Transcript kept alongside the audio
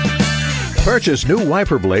Purchase new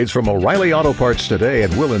wiper blades from O'Reilly Auto Parts today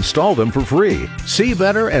and we'll install them for free. See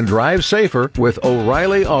better and drive safer with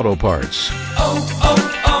O'Reilly Auto Parts.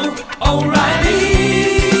 O'Reilly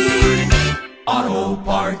Auto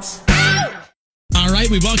Parts. All right,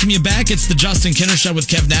 we welcome you back. It's the Justin Kinner Show with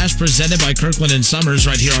Kev Nash, presented by Kirkland & Summers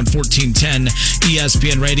right here on 1410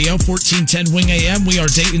 ESPN Radio, 1410 Wing AM. We are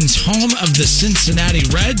Dayton's home of the Cincinnati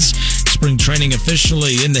Reds. Spring training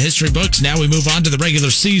officially in the history books. Now we move on to the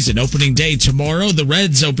regular season. Opening day tomorrow. The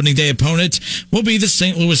Reds' opening day opponent will be the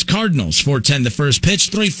St. Louis Cardinals. 4:10 the first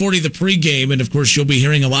pitch, 3:40 the pregame. And, of course, you'll be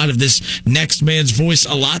hearing a lot of this next man's voice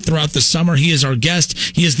a lot throughout the summer. He is our guest.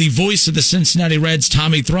 He is the voice of the Cincinnati Reds,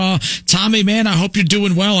 Tommy Thraw. Tommy, man, I hope you're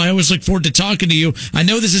doing well. I always look forward to talking to you. I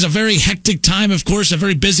know this is a very hectic time, of course, a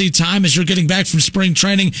very busy time as you're getting back from spring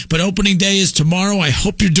training, but opening day is tomorrow. I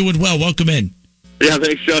hope you're doing well. Welcome in. Yeah,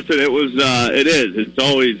 thanks, Justin. It is. It's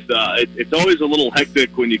always a little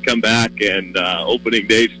hectic when you come back and opening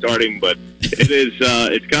day starting, but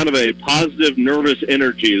it's kind of a positive, nervous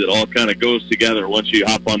energy that all kind of goes together once you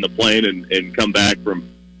hop on the plane and come back from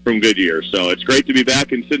Goodyear. So it's great to be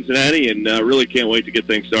back in Cincinnati, and really can't wait to get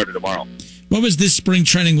things started tomorrow. What was this spring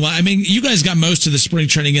training like? I mean, you guys got most of the spring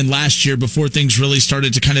training in last year before things really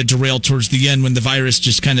started to kind of derail towards the end when the virus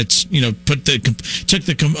just kind of, took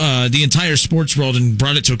the entire sports world and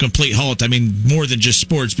brought it to a complete halt. I mean, more than just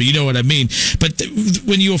sports, but you know what I mean. But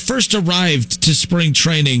when you first arrived to spring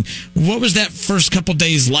training, what was that first couple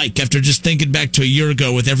days like after just thinking back to a year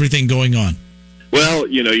ago with everything going on? Well,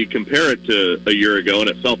 you compare it to a year ago, and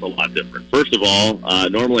it felt a lot different. First of all,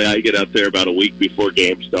 normally I get up there about a week before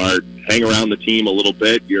games start, hang around the team a little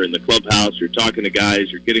bit. You're in the clubhouse, you're talking to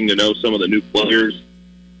guys, you're getting to know some of the new players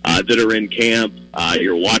that are in camp.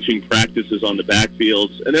 You're watching practices on the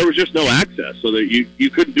backfields, and there was just no access, so that you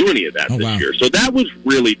couldn't do any of that this year. So that was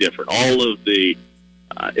really different. All of the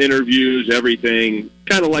interviews, everything,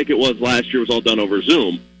 kind of like it was last year, was all done over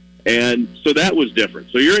Zoom. And so that was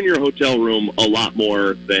different. So you're in your hotel room a lot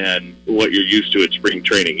more than what you're used to at spring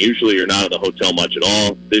training. Usually you're not in the hotel much at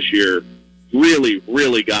all. This year, really,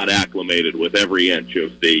 really got acclimated with every inch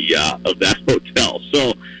of that hotel.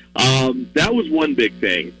 So that was one big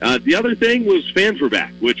thing. The other thing was fans were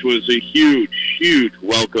back, which was a huge, huge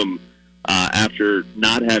welcome after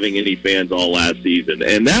not having any fans all last season.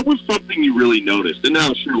 And that was something you really noticed. And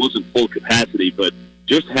now, sure, it wasn't full capacity, but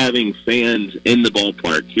just having fans in the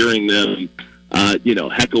ballpark, hearing them,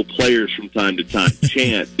 heckle players from time to time,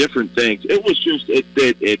 chant, different things. It was just,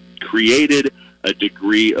 it created a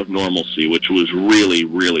degree of normalcy, which was really,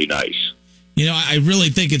 really nice. I really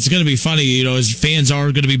think it's going to be funny, as fans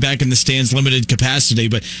are going to be back in the stands, limited capacity.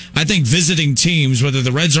 But I think visiting teams, whether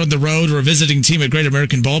the Reds are on the road or a visiting team at Great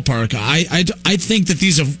American Ballpark, I think that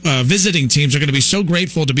these visiting teams are going to be so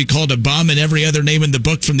grateful to be called a bum and every other name in the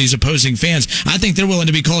book from these opposing fans. I think they're willing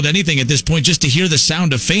to be called anything at this point just to hear the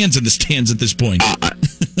sound of fans in the stands at this point.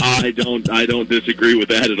 I don't disagree with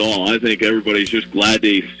that at all. I think everybody's just glad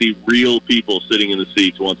to see real people sitting in the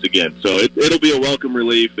seats once again. So it'll be a welcome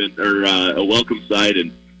relief or a welcome sight,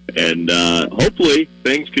 and hopefully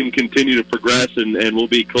things can continue to progress and we'll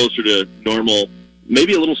be closer to normal,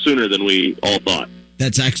 maybe a little sooner than we all thought.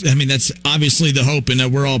 That's obviously the hope,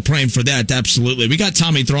 and we're all praying for that. Absolutely. We got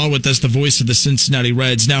Tommy Thraw with us, the voice of the Cincinnati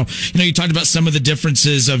Reds. Now, you talked about some of the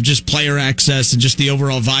differences of just player access and just the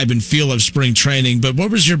overall vibe and feel of spring training. But what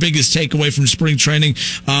was your biggest takeaway from spring training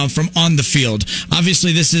from on the field?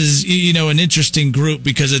 Obviously, this is, an interesting group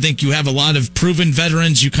because I think you have a lot of proven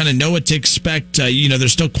veterans. You kind of know what to expect.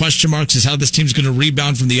 There's still question marks as how this team's going to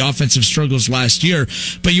rebound from the offensive struggles last year.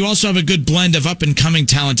 But you also have a good blend of up-and-coming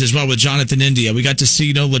talent as well with Jonathan India. We got to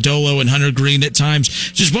see Lodolo and Hunter Green at times.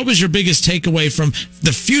 Just what was your biggest takeaway from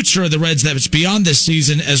the future of the Reds that's beyond this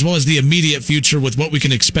season, as well as the immediate future with what we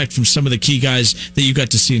can expect from some of the key guys that you got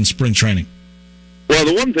to see in spring training? Well,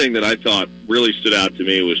 the one thing that I thought really stood out to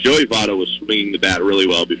me was Joey Votto was swinging the bat really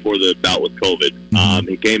well before the bout with COVID. Mm-hmm.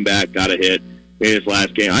 He came back, got a hit in his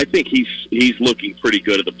last game. I think he's looking pretty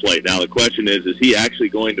good at the plate. Now, the question is he actually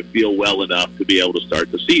going to feel well enough to be able to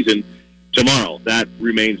start the season tomorrow? That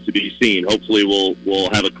remains to be seen. Hopefully we'll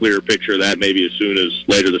have a clearer picture of that maybe as soon as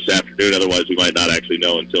later this afternoon. Otherwise, we might not actually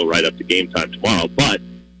know until right up to game time tomorrow. But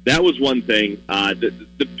that was one thing.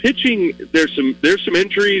 The pitching, there's some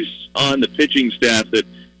injuries on the pitching staff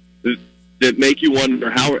that make you wonder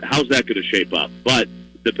how's that going to shape up. But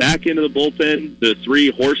the back end of the bullpen, the three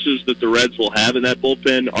horses that the Reds will have in that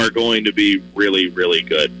bullpen are going to be really, really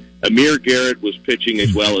good. Amir Garrett was pitching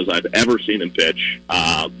as well as I've ever seen him pitch.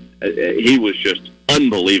 He was just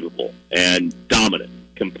unbelievable and dominant,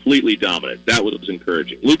 completely dominant. That was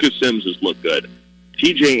encouraging. Lucas Sims has looked good.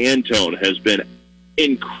 TJ Antone has been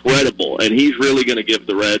incredible, and he's really going to give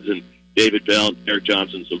the Reds and David Bell and Eric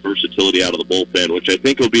Johnson some versatility out of the bullpen, which I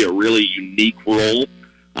think will be a really unique role,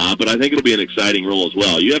 but I think it'll be an exciting role as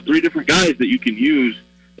well. You have three different guys that you can use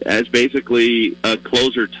as basically a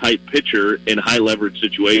closer-type pitcher in high-leverage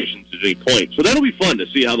situations at any point. So that'll be fun to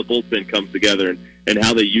see how the bullpen comes together and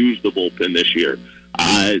how they use the bullpen this year.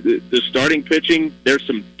 The starting pitching, there's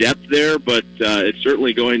some depth there, but it's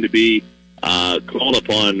certainly going to be called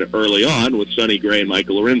upon early on with Sonny Gray and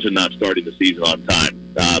Michael Lorenzen not starting the season on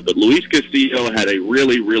time. But Luis Castillo had a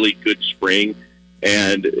really, really good spring,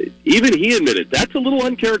 and even he admitted that's a little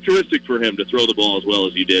uncharacteristic for him to throw the ball as well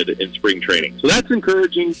as he did in spring training. So that's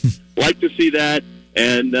encouraging. Like to see that.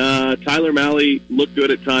 And Tyler Mahle looked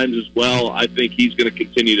good at times as well. I think he's going to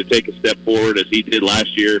continue to take a step forward as he did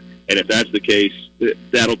last year. And if that's the case,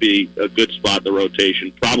 that'll be a good spot in the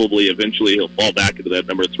rotation. Probably eventually he'll fall back into that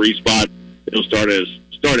number 3 spot. He'll start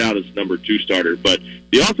out as number 2 starter. But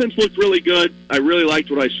the offense looked really good. I really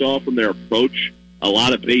liked what I saw from their approach. A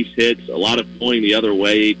lot of base hits, a lot of going the other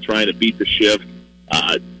way, trying to beat the shift,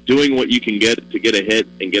 doing what you can get to get a hit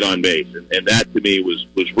and get on base. And that, to me, was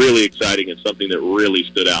really exciting and something that really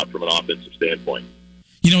stood out from an offensive standpoint.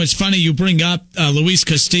 You know, it's funny you bring up Luis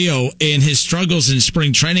Castillo and his struggles in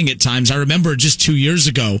spring training at times. I remember just 2 years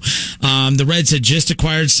ago, the Reds had just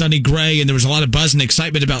acquired Sonny Gray, and there was a lot of buzz and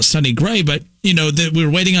excitement about Sonny Gray, but we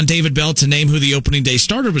were waiting on David Bell to name who the opening day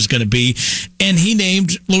starter was going to be, and he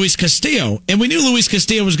named Luis Castillo. And we knew Luis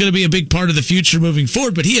Castillo was going to be a big part of the future moving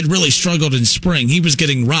forward, but he had really struggled in spring. He was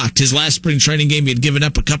getting rocked. His last spring training game, he had given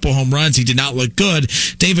up a couple home runs. He did not look good.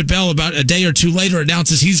 David Bell, about a day or two later,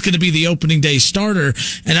 announces he's going to be the opening day starter.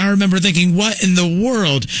 And I remember thinking, what in the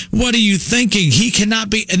world? What are you thinking? He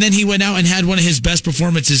cannot be. And then he went out and had one of his best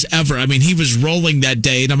performances ever. I mean, he was rolling that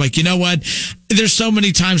day. And I'm like, you know what? There's so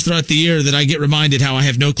many times throughout the year that I get reminded how I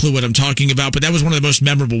have no clue what I'm talking about, but that was one of the most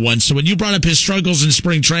memorable ones. So when you brought up his struggles in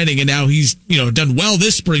spring training and now he's, done well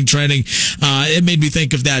this spring training, it made me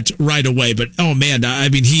think of that right away. But, oh man, I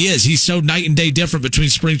mean, he's so night and day different between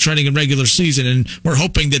spring training and regular season. And we're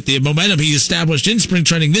hoping that the momentum he established in spring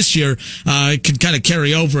training this year, can kind of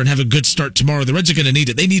carry over and have a good start tomorrow. The Reds are going to need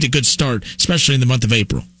it. They need a good start, especially in the month of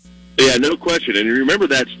April. Yeah, no question. And you remember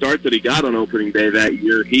that start that he got on opening day that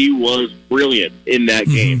year. He was brilliant in that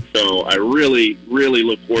game. So I really, really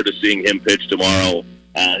look forward to seeing him pitch tomorrow.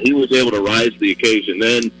 He was able to rise to the occasion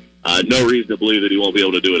then. No reason to believe that he won't be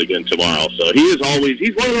able to do it again tomorrow. So he's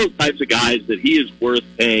one of those types of guys that he is worth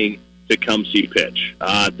paying to come see pitch.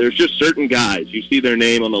 There's just certain guys. You see their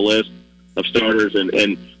name on the list of starters,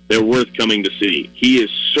 and they're worth coming to see. He is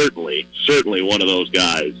certainly one of those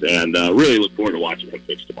guys, and really look forward to watching him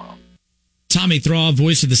pitch tomorrow. Tommy Thrall,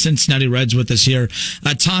 voice of the Cincinnati Reds, with us here.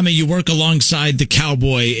 Tommy, you work alongside the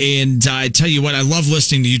Cowboy, and I tell you what, I love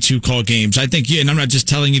listening to you two call games. I think and I'm not just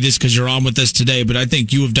telling you this because you're on with us today, but I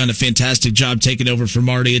think you have done a fantastic job taking over for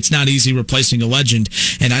Marty. It's not easy replacing a legend,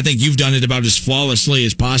 and I think you've done it about as flawlessly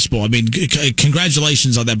as possible. I mean,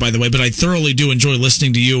 congratulations on that, by the way, but I thoroughly do enjoy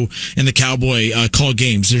listening to you and the Cowboy call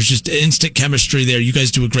games. There's just instant chemistry there. You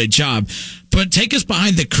guys do a great job. But take us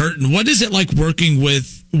behind the curtain. What is it like working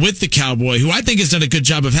with the Cowboy, who I think has done a good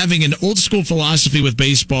job of having an old school philosophy with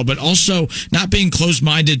baseball, but also not being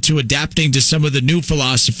closed-minded to adapting to some of the new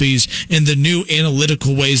philosophies and the new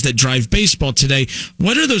analytical ways that drive baseball today?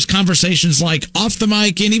 What are those conversations like off the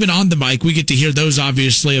mic and even on the mic? We get to hear those,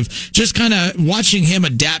 obviously, of just kind of watching him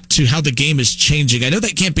adapt to how the game is changing. I know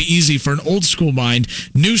that can't be easy for an old school mind.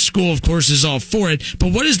 New school, of course, is all for it.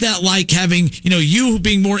 But what is that like having, you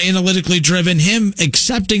being more analytically driven, him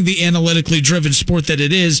accepting the analytically driven sport that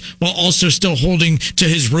it is, while also still holding to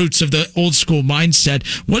his roots of the old school mindset?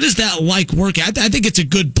 What is that like working? I think it's a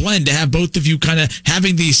good blend to have both of you kind of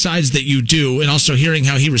having these sides that you do and also hearing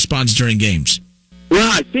how he responds during games. Well,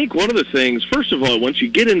 I think one of the things, first of all, once you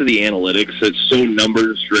get into the analytics, it's so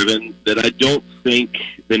numbers driven that I don't think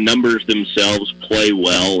the numbers themselves play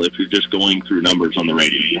well if you're just going through numbers on the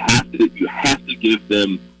radio. You have to give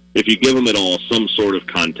them, if you give them at all, some sort of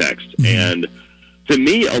context. Mm-hmm. And to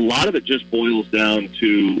me, a lot of it just boils down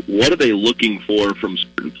to what are they looking for from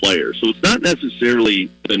certain players. So it's not necessarily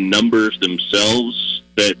the numbers themselves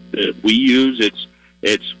that we use.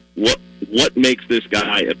 It's what makes this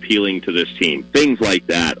guy appealing to this team. Things like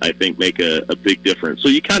that, I think, make a big difference. So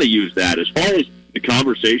you kind of use that. As far as the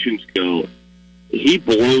conversations go, he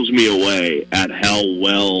blows me away at how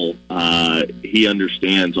well he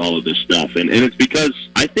understands all of this stuff, and it's because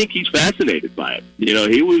I think he's fascinated by it.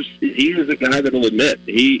 He was a guy that'll admit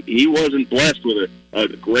he wasn't blessed with a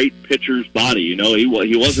great pitcher's body.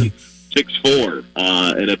 He wasn't 6'4"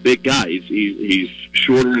 and a big guy. He's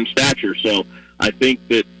shorter in stature, so I think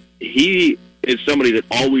that he is somebody that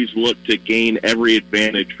always looked to gain every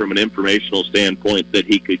advantage from an informational standpoint that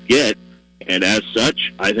he could get. And as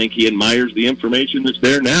such, I think he admires the information that's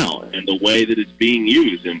there now and the way that it's being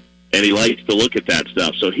used. And he likes to look at that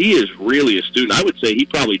stuff. So he is really a student. I would say he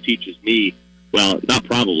probably teaches me, well, not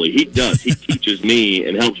probably, he does. He teaches me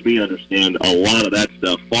and helps me understand a lot of that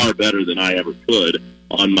stuff far better than I ever could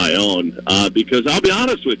on my own. Because I'll be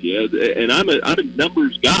honest with you, and I'm a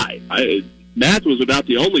numbers guy. Math was about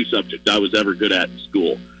the only subject I was ever good at in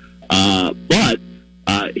school. But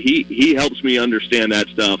he helps me understand that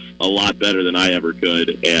stuff a lot better than I ever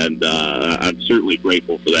could, and I'm certainly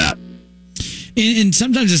grateful for that. And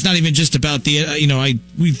sometimes it's not even just about the,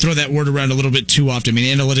 we throw that word around a little bit too often. I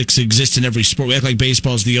mean, analytics exist in every sport. We act like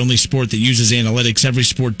baseball is the only sport that uses analytics. Every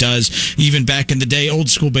sport does. Even back in the day, old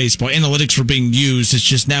school baseball, analytics were being used. It's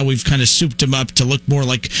just now we've kind of souped them up to look more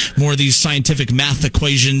like more of these scientific math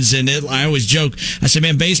equations. And I always joke, I say,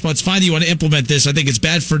 man, baseball, it's fine that you want to implement this. I think it's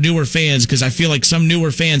bad for newer fans because I feel like some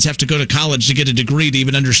newer fans have to go to college to get a degree to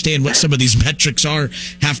even understand what some of these metrics are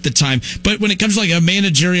half the time. But when it comes to like a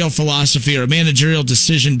managerial philosophy or a managerial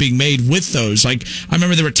decision being made with those, like I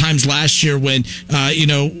remember there were times last year when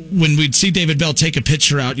when we'd see David Bell take a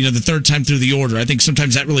pitcher out, the third time through the order. I think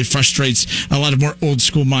sometimes that really frustrates a lot of more old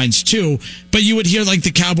school minds too. But you would hear like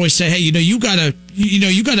the Cowboys say, hey, you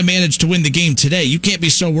gotta manage to win the game today. You can't be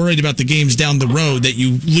so worried about the games down the road that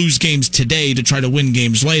you lose games today to try to win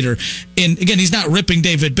games later. And again, he's not ripping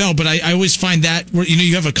David Bell, but I always find that where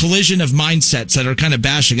you have a collision of mindsets that are kind of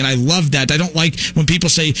bashing, and I love that. I don't like when people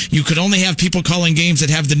say you could only have people calling games that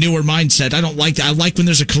have the newer mindset. I don't like that. I like when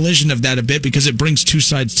there's a collision of that a bit because it brings two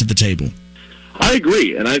sides to the table. I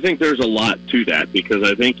agree, and I think there's a lot to that because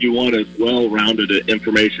I think you want as well-rounded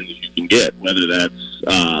information as you can get, whether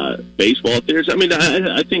that's baseball theories. I mean,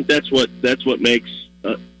 I think that's what makes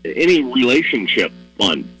any relationship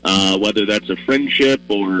fun, whether that's a friendship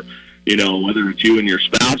or whether it's you and your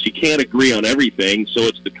spouse. You can't agree on everything, so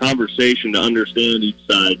it's the conversation to understand each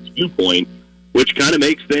side's viewpoint, which kind of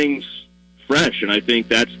makes things fresh, and I think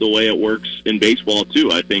that's the way it works in baseball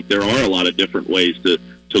too. I think there are a lot of different ways to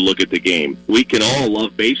look at the game. We can all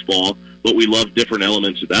love baseball, but we love different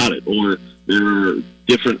elements about it, or there are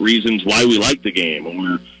different reasons why we like the game,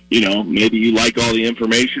 or maybe you like all the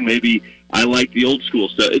information, maybe I like the old school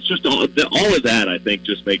stuff. It's just all of that, I think,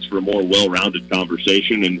 just makes for a more well-rounded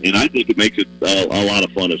conversation, and I think it makes it a lot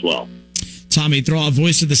of fun as well. Tommy Thrall,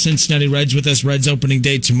 voice of the Cincinnati Reds with us. Reds opening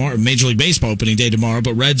day tomorrow, Major League Baseball opening day tomorrow,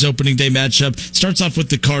 but Reds opening day matchup starts off with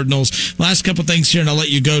the Cardinals. Last couple things here, and I'll let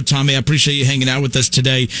you go, Tommy. I appreciate you hanging out with us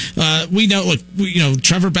today. We know,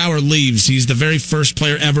 Trevor Bauer leaves. He's the very first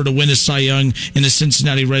player ever to win a Cy Young in a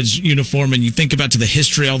Cincinnati Reds uniform, and you think about to the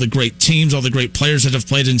history, all the great teams, all the great players that have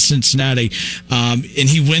played in Cincinnati, and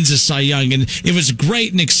he wins a Cy Young, and it was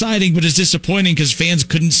great and exciting, but it's disappointing because fans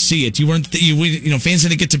couldn't see it. Fans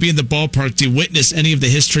didn't get to be in the ballpark to witness any of the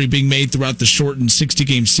history being made throughout the shortened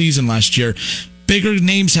 60-game season last year. Bigger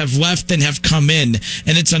names have left than have come in,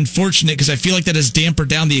 and it's unfortunate because I feel like that has dampened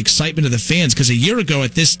down the excitement of the fans because a year ago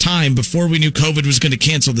at this time, before we knew COVID was going to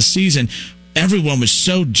cancel the season, everyone was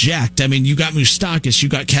so jacked. I mean, you got Moustakas, you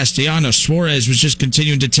got Castellanos, Suarez was just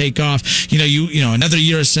continuing to take off. Another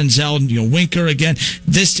year of Senzel, Winker again.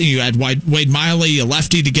 You had Wade Miley, a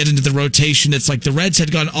lefty, to get into the rotation. It's like the Reds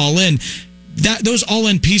had gone all in. Those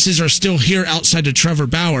all-in pieces are still here outside of Trevor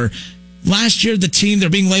Bauer. Last year, the team, they're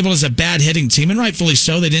being labeled as a bad hitting team, and rightfully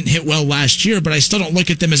so. They didn't hit well last year, but I still don't look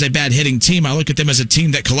at them as a bad hitting team. I look at them as a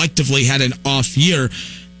team that collectively had an off year.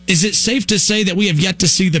 Is it safe to say that we have yet to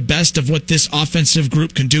see the best of what this offensive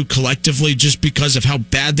group can do collectively just because of how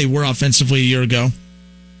bad they were offensively a year ago?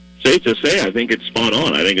 Safe to say, I think it's spot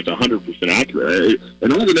on. I think it's 100% accurate.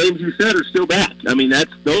 And all the names you said are still back. I mean,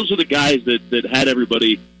 those are the guys that had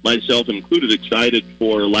everybody, myself included, excited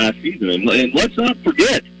for last season. And let's not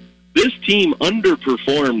forget, this team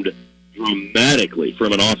underperformed dramatically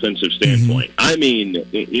from an offensive standpoint. Mm-hmm. I mean,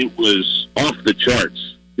 it was off the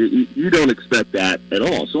charts. You don't expect that at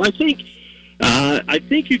all. So I think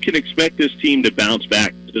you can expect this team to bounce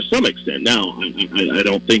back to some extent. Now, I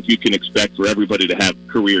don't think you can expect for everybody to have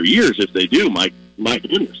career years. If they do, my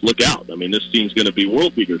goodness, look out. I mean, this team's going to be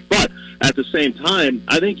world beaters. But at the same time,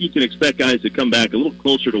 I think you can expect guys to come back a little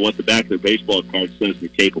closer to what the back of their baseball card says they're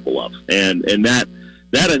capable of. And that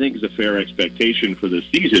I think is a fair expectation for this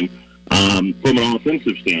season from an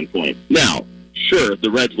offensive standpoint. Now, sure, the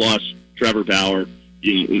Reds lost Trevor Bauer.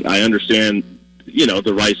 I understand, the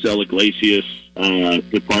Raisel Iglesias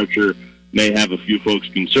departure may have a few folks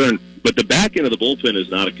concerned, but the back end of the bullpen is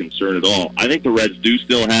not a concern at all. I think the Reds do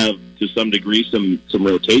still have, to some degree, some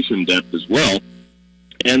rotation depth as well.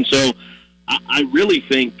 And so I really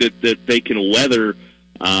think that they can weather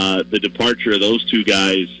the departure of those two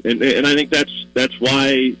guys, and I think that's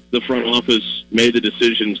why the front office made the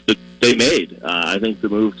decisions that they made. I think the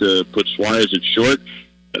move to put Suarez at short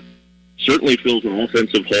certainly fills an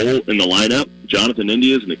offensive hole in the lineup. Jonathan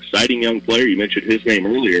India is an exciting young player. You mentioned his name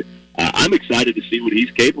earlier. I'm excited to see what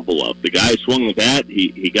he's capable of. The guy swung the bat.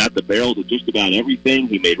 He got the barrel to just about everything.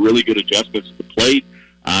 He made really good adjustments at the plate.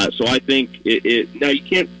 So I think now you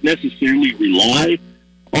can't necessarily rely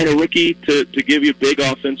on a rookie to give you big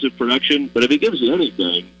offensive production, but if he gives you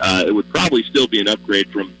anything, it would probably still be an upgrade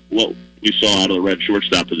from what you saw out of the Red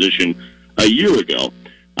shortstop position a year ago.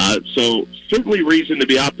 So certainly reason to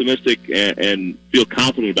be optimistic and feel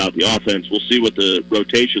confident about the offense. We'll see what the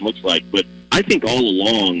rotation looks like, but I think all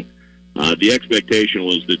along the expectation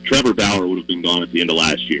was that Trevor Bauer would have been gone at the end of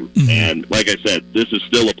last year. Mm-hmm. And like I said, this is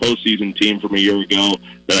still a postseason team from a year ago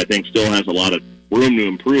that I think still has a lot of room to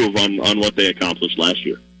improve on what they accomplished last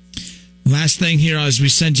year. Last thing here as we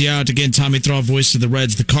send you out again, Tommy Thrall, voice of the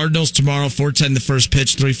Reds. The Cardinals tomorrow, 4:10 the first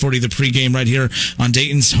pitch, 3:40 the pregame, right here on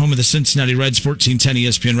Dayton's home of the Cincinnati Reds, 1410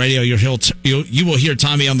 ESPN Radio. You will hear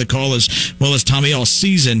Tommy on the call as well as Tommy all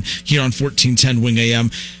season here on 1410 Wing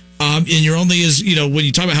AM. And you're only as, when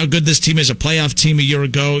you talk about how good this team is, a playoff team a year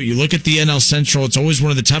ago, you look at the NL Central, it's always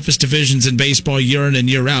one of the toughest divisions in baseball year in and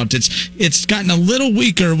year out. It's gotten a little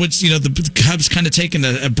weaker, which, the Cubs kind of taking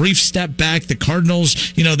a brief step back. The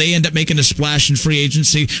Cardinals, they end up making a splash in free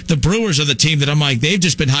agency. The Brewers are the team that I'm like, they've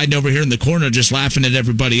just been hiding over here in the corner, just laughing at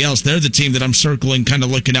everybody else. They're the team that I'm circling, kind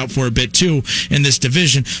of looking out for a bit too in this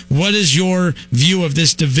division. What is your view of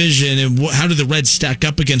this division, and how do the Reds stack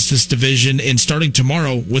up against this division and starting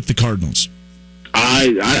tomorrow with the Cardinals?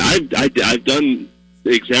 I've done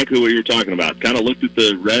exactly what you're talking about. Kind of looked at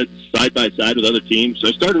the Reds side by side with other teams. So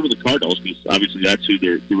I started with the Cardinals because obviously that's who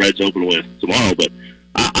the Reds open with tomorrow. But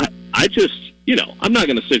I just, I'm not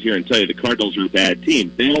going to sit here and tell you the Cardinals are a bad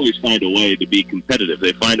team. They always find a way to be competitive.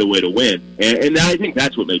 They find a way to win, and I think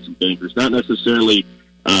that's what makes them dangerous. Not necessarily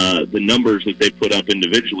the numbers that they put up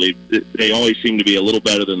individually. They always seem to be a little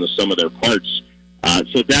better than the sum of their parts.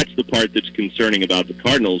 So that's the part that's concerning about the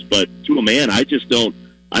Cardinals. But to a man, I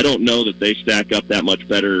don't know that they stack up that much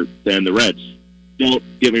better than the Reds. Don't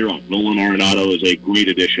get me wrong. Nolan Arenado is a great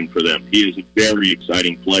addition for them. He is a very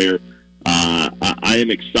exciting player. I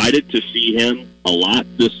am excited to see him a lot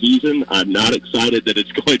this season. I'm not excited that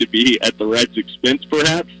it's going to be at the Reds' expense,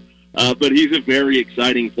 perhaps. But he's a very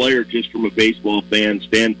exciting player just from a baseball fan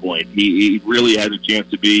standpoint. He really has a chance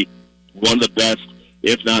to be one of the best,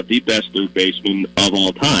 if not the best, third baseman of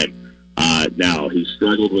all time. Now, he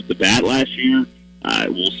struggled with the bat last year.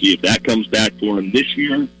 We'll see if that comes back for him this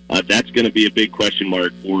year. That's going to be a big question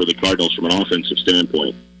mark for the Cardinals from an offensive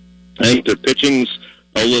standpoint. I think their pitching's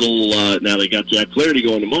a little, now they got Jack Flaherty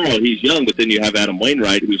going tomorrow. He's young, but then you have Adam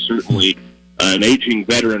Wainwright, who's certainly an aging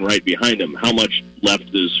veteran right behind him. How much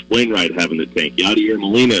left does Wainwright have in the tank? Yadier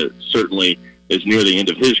Molina certainly is near the end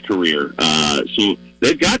of his career. So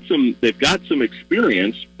they've got some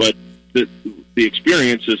experience, but the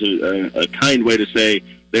experience is a kind way to say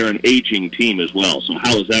they're an aging team as well. So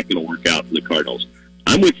how is that going to work out for the Cardinals?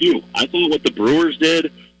 I'm with you. I thought what the Brewers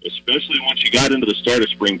did, especially once you got into the start of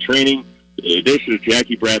spring training, the addition of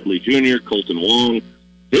Jackie Bradley Jr., Colton Wong,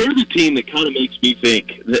 they're the team that kind of makes me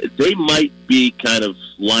think that they might be kind of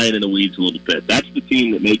lying in the weeds a little bit. That's the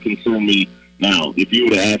team that may concern me now. If you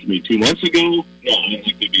would have asked me 2 months ago, no, I don't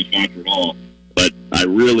think they'd be a factor at all. But I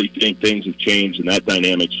really think things have changed, and that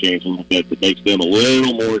dynamic's changed a little bit. That makes them a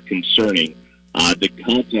little more concerning. The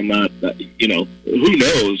Cubs, I'm not, who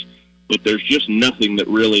knows? But there's just nothing that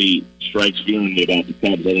really strikes fear in me about the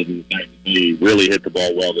Cubs other than the fact that they really hit the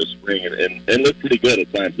ball well this spring and look pretty good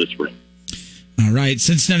at times this spring. All right,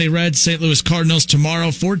 Cincinnati Reds, St. Louis Cardinals tomorrow,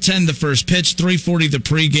 4:10 the first pitch, 3:40 the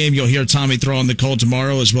pregame. You'll hear Tommy Thrall on the call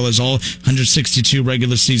tomorrow, as well as all 162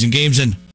 regular season games. And